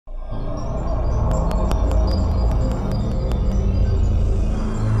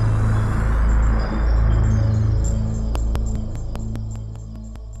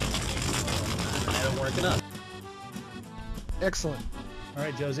Excellent. All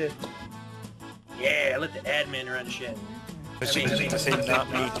right, Joe's it. Yeah, let the admin run shit. I was just to say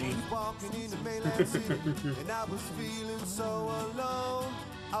not me, dude.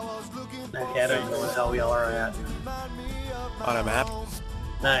 Okay, I don't even know what the hell we all are at. On a map?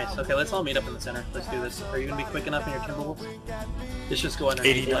 Nice. Okay, let's all meet up in the center. Let's do this. Are you gonna be quick enough in your Timberwolves? Let's just go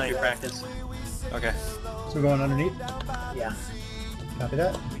underneath like we practice. Okay. So we're going underneath? Yeah. Copy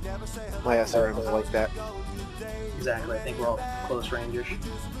that. My SRM is like that. Exactly. I think we're all close rangers.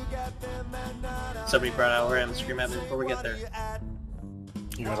 Somebody brought out and scream at me before we get there.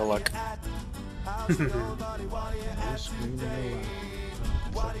 You got a luck. You're screaming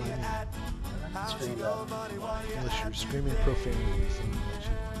Scream out. unless you're screaming profanities.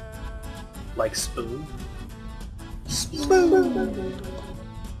 Like spoon? Spoon!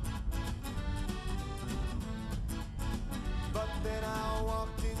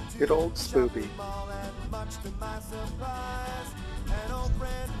 Good old Spoopy.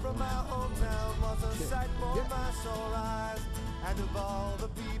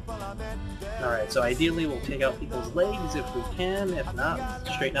 Alright, so ideally we'll take out people's legs if we can, if not,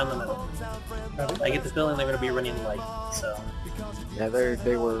 straight down the middle. I get the feeling they're going to be running light, so... Yeah,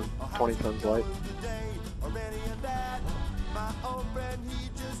 they were 20 tons light.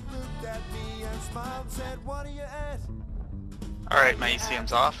 Alright, my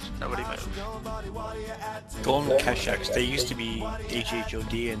ECM's off. Nobody move. Golden Keshaks, they used to be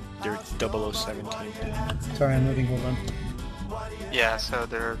HHOD and they're 0017. Sorry, I'm moving. Hold on. Yeah, so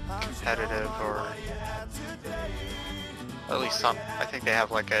they're competitive, or at least some. I think they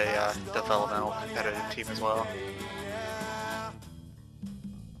have like a developmental competitive team as well.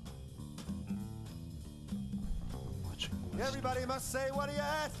 Everybody must say, what are you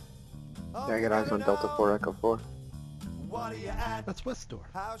at? Yeah, I got eyes on Delta 4 Echo 4. What are you at? That's West Door.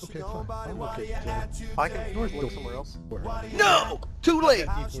 Okay, fine. I'm okay. I can look somewhere else. No! Too late!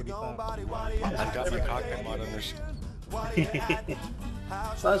 P45. I've got my cockpit mod on this.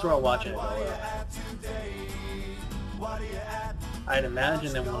 As long as we're all watching it, I'd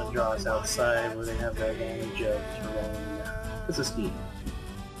imagine they want to draw us outside where they have the advantage of terrain. It's a speed.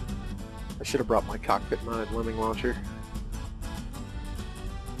 I should have brought my cockpit modded lemming launcher.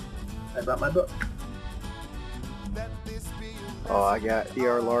 I brought my book. Oh, I got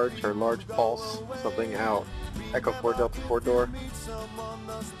ER large or large pulse, something out. Echo 4 Delta 4 door.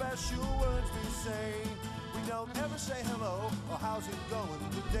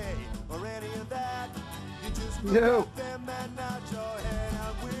 No!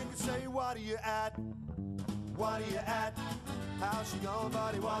 What are you at? What are you at? How's she going,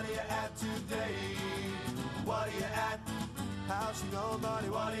 buddy? What are you at today? What are you at? How's she going, buddy?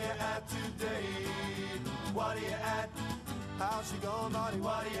 What are you at today? What are you at? How's she going, buddy?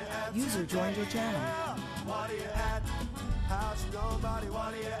 What are you at? User joined your channel. What are you at? How's she going, buddy?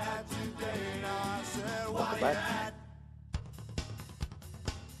 What are you at today? Now I said, what are you at?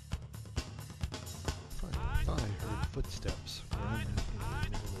 I thought I heard footsteps running in the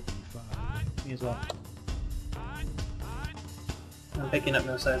middle of E5. Me as well. I'm picking up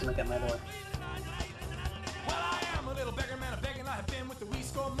no seismic at my door. Well, I am a little beggar man, a begging I have been with the wee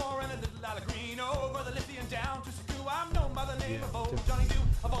score more and a little Allegrino over the Lithian down to Saku. I'm known by the name of old Johnny Do.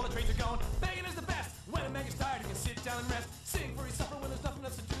 Of all the trades are gone, begging is the best. When a man gets tired, he can sit down and rest. Sing for his supper when there's nothing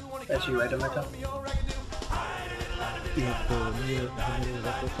else to do. That's you right on my top. You have the middle of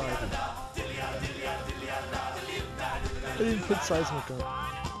Echo 5. I didn't put seismic on.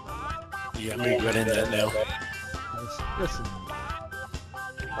 Yeah, I'm right in that now. Listen.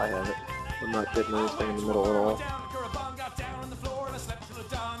 I have it. I'm not getting anything in the middle at all.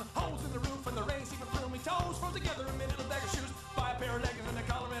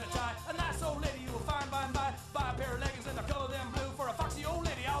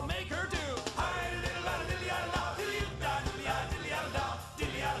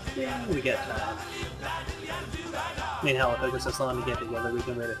 We get time. I mean, hell, if it took us this long to get together, we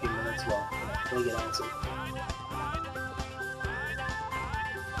can wait a few minutes while we get answered.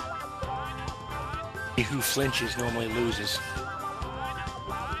 He who flinches normally loses.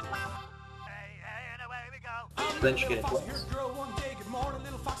 Flinch get it close.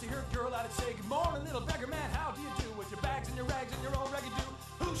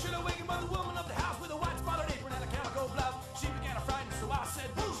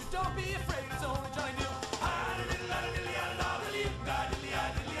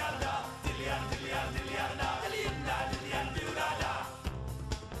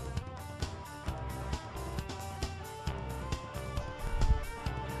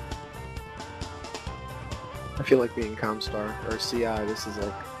 I feel like being ComStar or CI. This is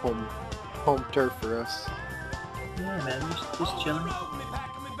like home turf for us. Yeah, man, just chilling.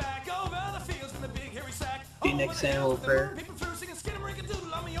 Phoenix saying a little prayer.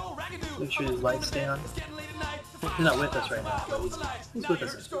 Make sure his lights stay on. He's not with us right now, but he's with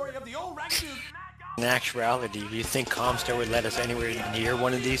us. In actuality, do you think ComStar would let us anywhere near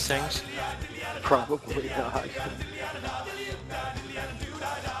one of these things? Probably not.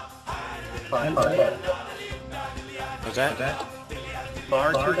 Fine. Was that?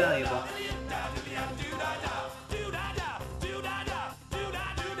 Far too valuable.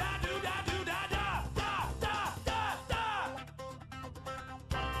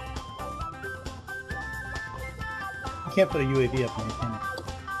 You can't put a UAV up there, can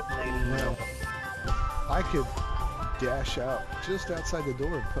you? Well, I could dash out just outside the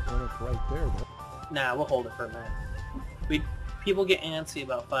door and put one up right there, though. Nah, we'll hold it for a minute. People get antsy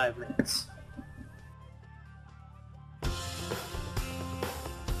about 5 minutes.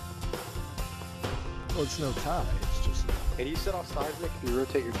 Well, it's no tie. It's just... Can you sit off seismic if you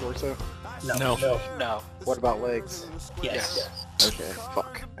rotate your torso? No. No. What about legs? Yes. Okay,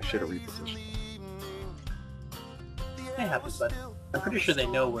 fuck. I should have repositioned. It happens, bud. I'm pretty sure they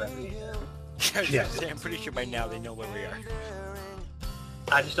know where we are. Yeah. I'm pretty sure by now they know where we are.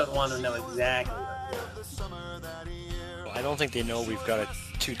 I just don't want to know exactly where Well, I don't think they know we've got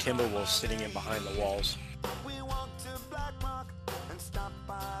 2 Timberwolves sitting in behind the walls.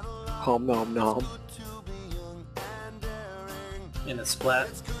 Hom nom nom. in a splat.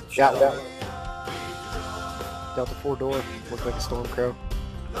 Yeah, that Delta 4 door. Looked like a storm crow.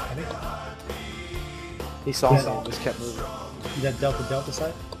 He saw something and just kept moving. Is that Delta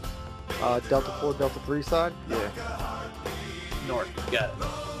side? Delta 4, Delta 3 side? Yeah. North. Got it.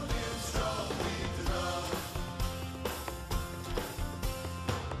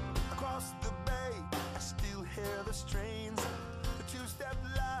 Across the bay, I still hear the strains. The two-step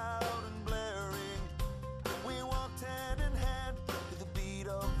loud and blaring. We walked hand in hand to the beat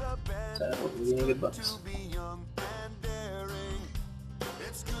of the band. So we're getting good bucks. To be young and daring.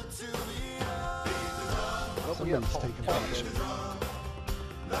 It's good to be young. Somebody's taking punch.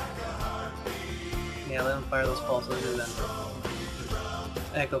 Yeah, let them fire those pulses and then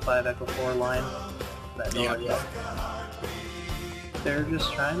Echo 5, Echo 4 line. That door, yeah. They're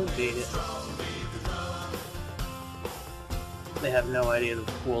just trying to bait it. They have no idea the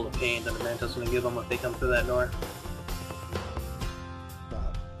world of pain that Demento's going to give them if they come through that door.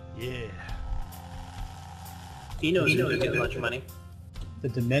 Yeah. He knows he's going to get much money. The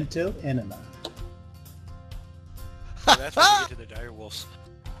Demento Enema. So that's when we get to the dire wolves.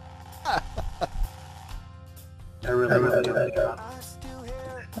 I really like that drop.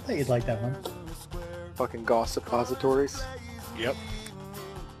 I thought you'd like that one. Fucking Gauss suppositories. Yep.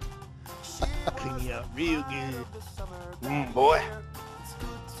 Clean me up real good. Boy.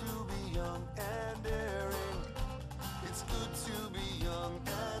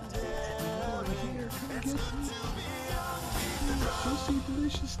 Juicy,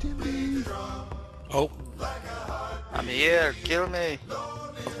 delicious Timmy. Oh, I'm here. Kill me.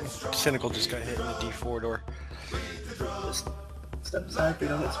 Cynical just got hit in the D4 door. Just step aside if you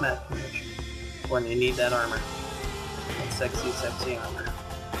don't get smacked too much. When you need that armor. That sexy, sexy armor.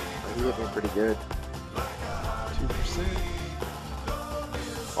 He hit me pretty good. 2%.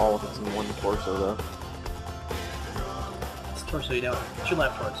 All of it's in one torso though. It's torso you don't. It's your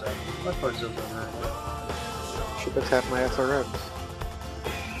left torso. Left torso's over. Shit, that's half my SRMs.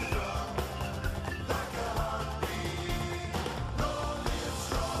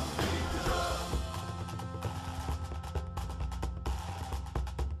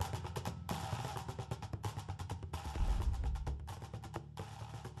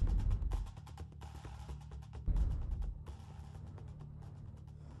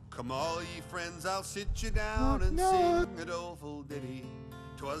 Come all ye friends, I'll sit you down and sing a doleful ditty.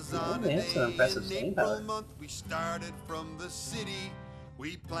 'Twas on a they have some day impressive in staying April power. month we started from the city.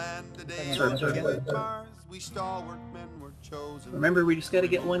 We planned a day Sure, on sure. the Mars. We stalwart men were chosen. Remember, we just gotta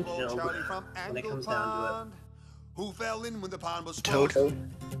get one kill Charlie from when it Angle comes down Pond, who fell in when the pond was Toad.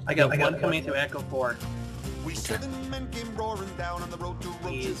 frozen. to it. I got one coming through Echo 4. We 7 men came roaring down on the road to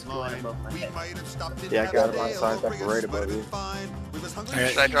He is Roach's going mine. above my We head. might have stopped in Yeah, I got him on Avondale, side back Riggers right might have above been you. fine. We was hungry.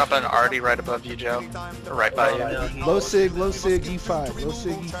 Alright. Should I drop an arty right above you, Joe? Or right by you? No, he- Low sig, E5. Low sig, E5.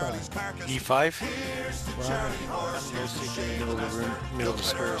 E5? Wow. Low sig in the middle of the room, middle of the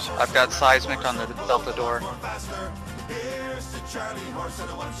stairs. I've got seismic on the Delta door.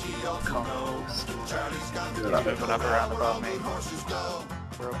 Close. Moving up around above me.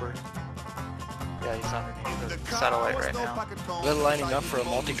 Rubber. Yeah, Yeah, he's underneath the satellite right now. Little lining up for a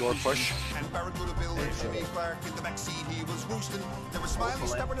multi-door push.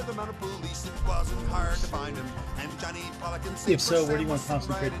 If so, where do you want to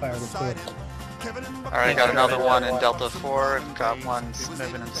concentrate fire this door? Alright, got another one in Delta 4. Got one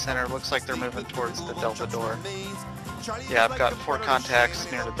moving in the center. Looks like they're moving towards the Delta door. Yeah, I've got 4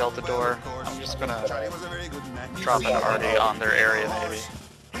 contacts near the Delta door. I'm just gonna drop an RD on their area maybe.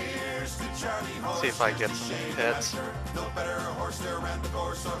 See if I get some hits.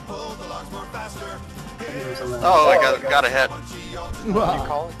 Oh, I got a hit. What you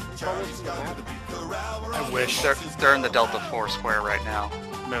call it? I wish. They're in the Delta 4 square right now.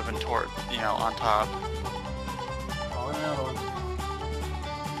 Moving toward, on top. Calling another one.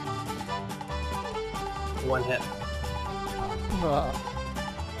 One hit.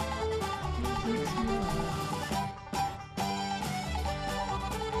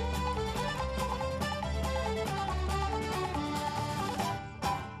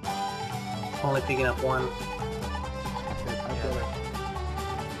 Only picking up one.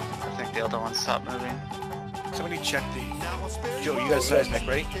 I think the other one stopped moving. Somebody check the... Joe, you got a seismic,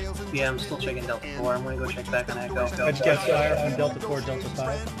 right? Yeah, I'm still checking Delta 4. I'm gonna go check back on Echo. How'd you get fire on Delta 4, Delta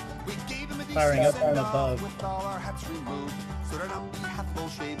 5? Firing up and above.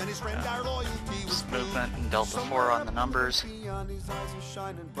 Just movement in Delta 4 on the numbers.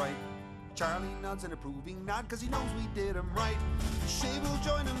 Charlie nods an approving nod cause he knows we did him right. She will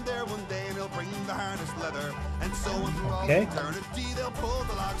join him there one day and he'll bring the harness leather. And so through all eternity they'll pull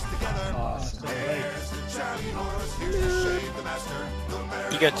the logs together. Awesome. There's the Charlie horse, here's the shade the master. No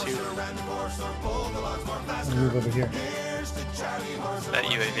better You got 2. Move over here. That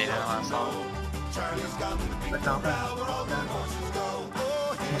UAV now, I saw. The combat.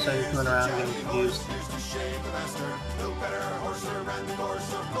 Looks like he's going around getting confused.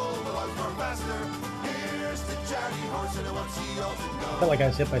 Felt like I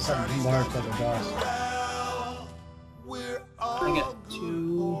was hit by something large like a boss. I get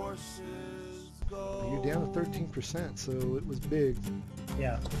 2. You're down to 13%, so it was big.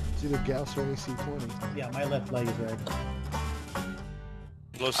 Yeah, It's either Gauss or AC-20. yeah, my left leg is red.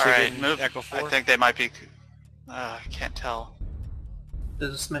 Low Alright, Sig move. Echo 4. I think they might be... I can't tell.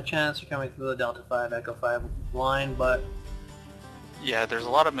 There's a small chance you're coming through the Delta 5, Echo 5 line, but Yeah, there's a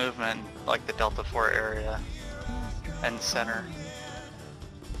lot of movement, like the Delta 4 area and center.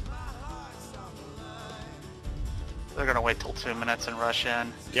 They're gonna wait till 2 minutes and rush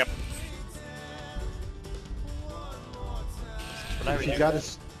in. Yep. If you got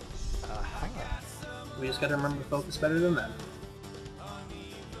us... we just gotta remember to focus better than that.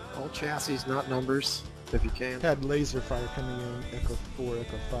 All chassis, not numbers, if you can. Had laser fire coming in Echo 4,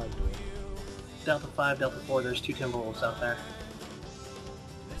 Echo 5 door. Delta 5, Delta 4, there's 2 Timberwolves out there.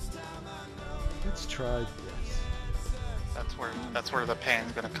 Let's try this. That's where the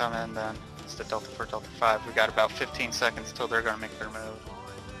pain's gonna come in then. It's the Delta 4, Delta 5. We got about 15 seconds till they're gonna make their move.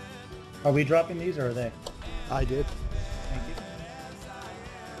 Are we dropping these or are they? I did. Thank you.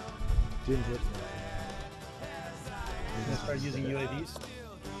 Didn't hit me. I'm gonna start using UAVs.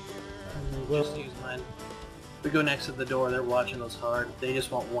 Just use mine. We go next to the door, they're watching us hard. They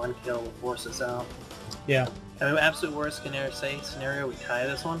just want one kill to force us out. Yeah. I mean, absolute worst scenario, we tie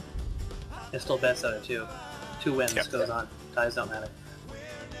this one. It's still best out of 2. 2 wins goes on. Ties don't matter.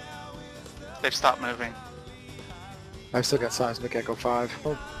 They've stopped moving. I've still got seismic Echo 5.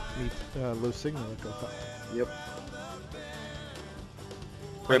 Oh, need low signal Echo 5. Yep.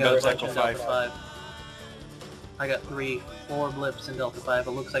 Whereabouts I got a bunch Echo in 5? Delta 5. I got 4 blips in Delta 5.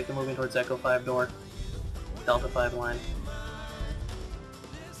 It looks like they're moving towards Echo 5 door. Delta 5 line.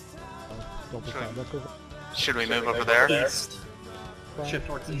 Delta 5 Echo Should we move over there? East. 5. Shift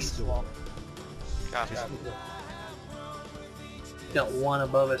towards the east door. wall. Copy. Got 1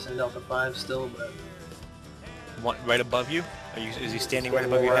 above us in Delta 5 still, but One right above you? Is he standing right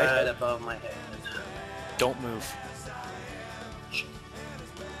above your right head? above my head. Don't move.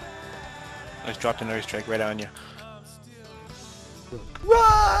 I just dropped an airstrike right on you.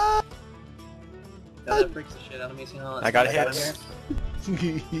 God, that freaks the shit out of me seeing all that I got stuff hits. down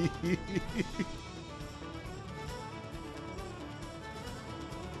here.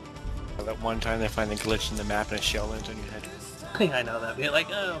 That one time they find the glitch in the map and a shell lands on your head. I know that. Be like,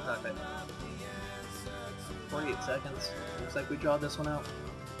 oh, perfect. 48 seconds. Looks like we draw this one out.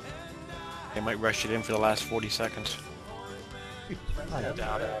 They might rush it in for the last 40 seconds. I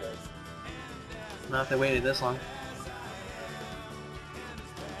doubt it. Not if they waited this long.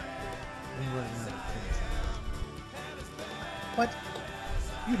 I'm running out of What?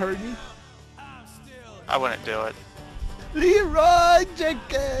 You heard me? I wouldn't do it. Leroy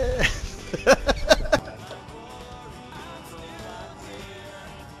Jenkins!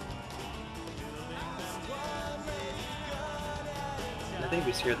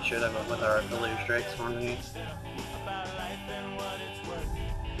 scared the shit out of them with our artillery strikes for me.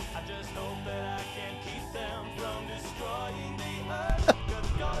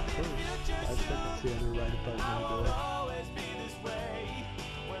 I expect to see them right above my door.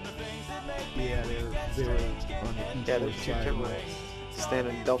 Yeah, they're on the east Yeah, there's two side. Kimberly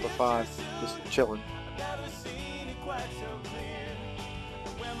standing in Delta 5, just chilling.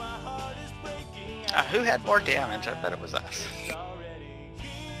 Who had more damage? I bet it was us.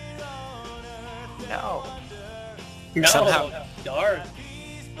 No. No, Somehow- dark.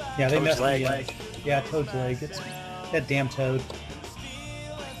 Yeah, they Toad's messed leg. me up. Yeah, Toad's leg. It's that damn Toad.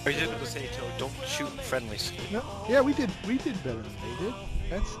 I was just going to say, Toad, don't shoot friendlies. No, yeah, we did better than they did.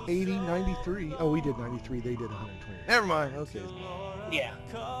 That's 80, 93. Oh, we did 93. They did 120. Never mind. Okay. Yeah.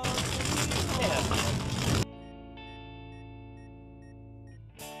 Yeah.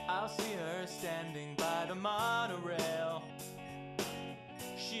 I'll see her standing by the monorail.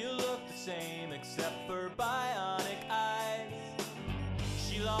 She'll look the same except for bionic eyes.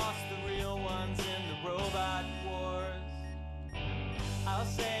 She lost the real ones in the robot wars. I'll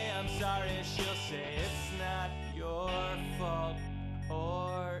say I'm sorry, she'll